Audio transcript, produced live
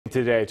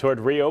Today toward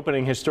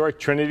reopening historic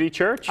Trinity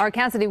Church. Our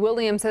Cassidy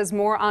Williams has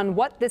more on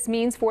what this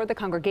means for the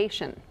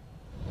congregation.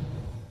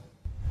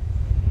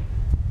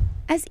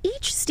 As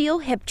each steel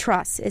hip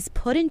truss is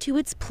put into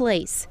its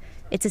place,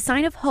 it's a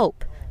sign of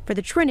hope for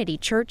the Trinity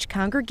Church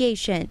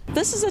congregation.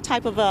 This is a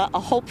type of a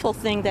hopeful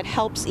thing that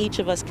helps each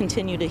of us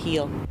continue to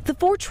heal. The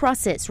 4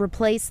 trusses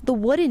replace the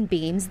wooden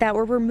beams that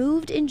were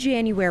removed in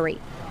January,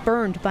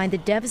 burned by the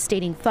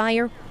devastating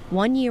fire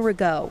 1 year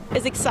ago.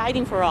 It's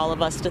exciting for all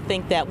of us to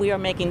think that we are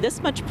making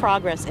this much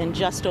progress in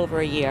just over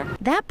a year.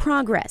 That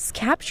progress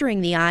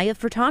capturing the eye of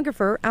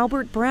photographer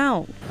Albert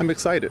Brown. I'm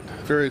excited,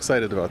 very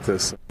excited about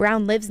this.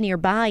 Brown lives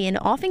nearby and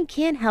often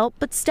can't help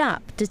but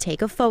stop to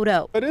take a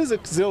photo. It is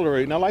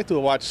exhilarating. I like to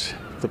watch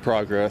the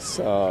progress.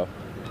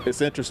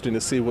 It's interesting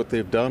to see what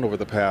they've done over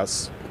the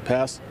past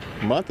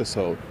month or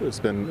so. It's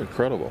been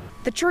incredible.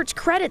 The church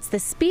credits the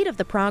speed of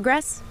the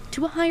progress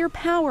to a higher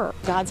power.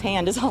 God's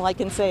hand is all I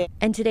can say.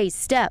 And today's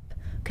step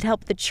could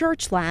help the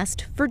church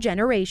last for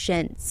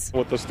generations.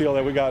 With the steel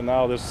that we got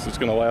now, this is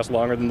going to last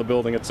longer than the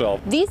building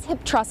itself. These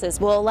hip trusses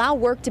will allow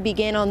work to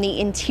begin on the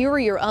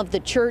interior of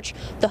the church.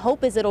 The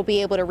hope is it'll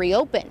be able to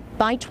reopen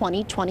by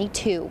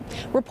 2022.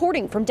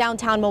 Reporting from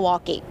downtown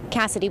Milwaukee,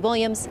 Cassidy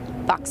Williams,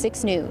 Fox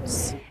 6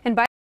 News. And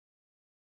by